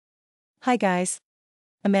Hi guys.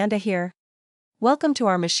 Amanda here. Welcome to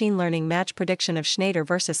our machine learning match prediction of Shnaider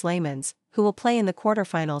versus Lamens, who will play in the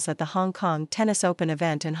quarterfinals at the Hong Kong Tennis Open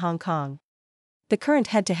event in Hong Kong. The current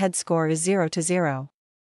head-to-head score is 0-0.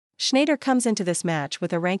 Shnaider comes into this match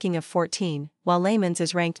with a ranking of 14, while Lamens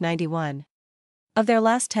is ranked 91. Of their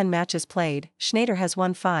last 10 matches played, Shnaider has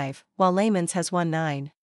won 5, while Lamens has won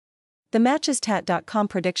 9. The matchestat.com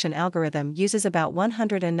prediction algorithm uses about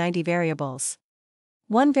 190 variables.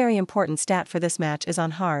 One very important stat for this match is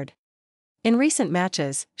on hard. In recent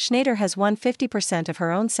matches, Shnaider has won 50% of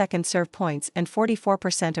her own second serve points and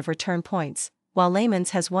 44% of return points, while Lamens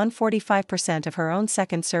has won 45% of her own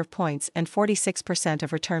second serve points and 46%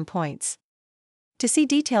 of return points. To see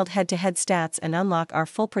detailed head-to-head stats and unlock our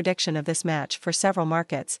full prediction of this match for several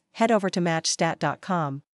markets, head over to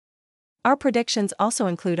matchstat.com. Our predictions also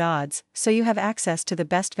include odds, so you have access to the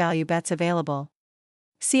best value bets available.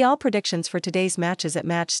 See all predictions for today's matches at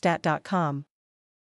matchstat.com.